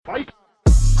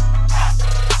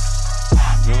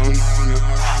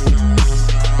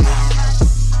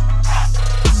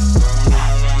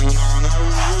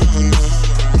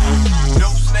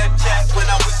Snapchat when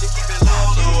I'm with you, keep it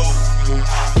low.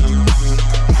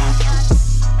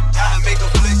 Gotta make a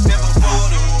flick, never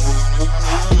photo.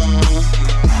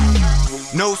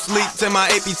 No sleep till my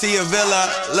APT a villa.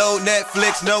 Low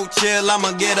Netflix, no chill,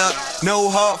 I'ma get up. No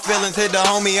hard feelings, hit the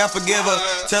homie, I forgive her.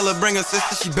 Tell her bring her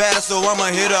sister, she bad, so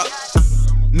I'ma hit up.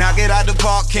 Knock it out the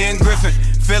park, Ken Griffin.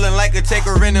 Feeling like a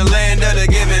taker in the land of the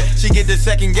given. She get the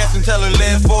second guess and tell her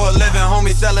live for a living.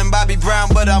 Homie selling Bobby Brown,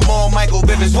 but I'm on Michael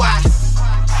Bivins. Why?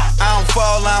 I don't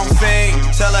fall, I don't faint.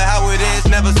 Tell her how it is,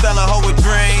 never sell a hoe a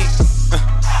dream.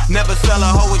 Never sell a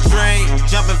hoe a dream.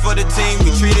 Jumping for the team,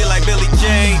 we treat it like Billie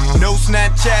Jean. No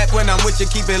Snapchat when I'm with you,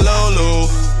 keep it low.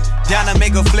 Down to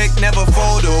make a flick, never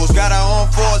photos. Got her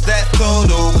on fours, that's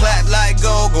total. Clap like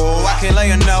go-go, I can't lay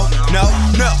her no.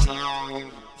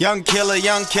 Young killer,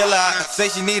 say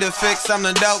she need a fix, I'm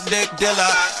the dope dick dealer.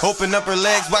 Open up her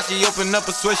legs, while she open up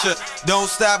a swisher. Don't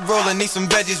stop rolling, need some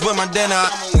veggies with my dinner.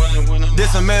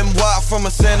 This a memoir from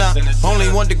a sinner. Only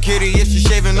want the kitty if she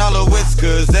shaving all her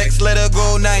whiskers. Ex let her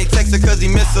go, now he text her cause he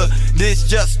miss her. This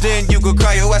just in, you could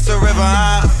cry your ass a river,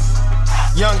 huh?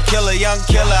 Young killer,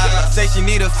 say she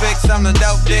need a fix, I'm the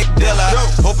dope dick dealer.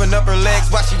 Open up her legs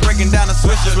while she breaking down a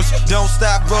swisher. Don't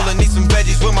stop rolling, need some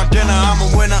veggies with my dinner, I'm a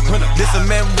winner. This a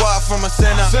memoir from a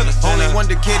sinner. Only want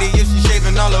the kitty if she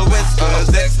shaving all her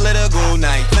whiskers. Ex let her go,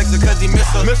 now he text her cause he miss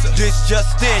her. This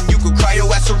just in, you could cry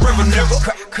your ass a river, nigga.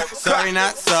 Sorry,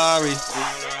 not sorry.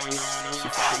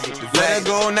 Let her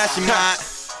go, now she mine.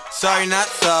 Sorry, not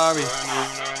sorry.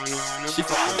 She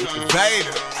fucking with the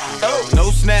Vader. No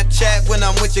Snapchat when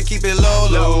I'm with you, keep it low.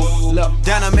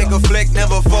 Down to make a flick,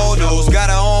 never photos. Got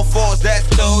her on fours, that's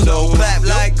Toto. Clap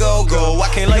like go-go, I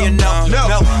can't lay her no.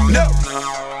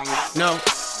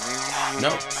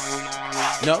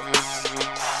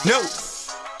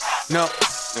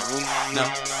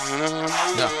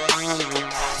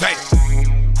 Vader.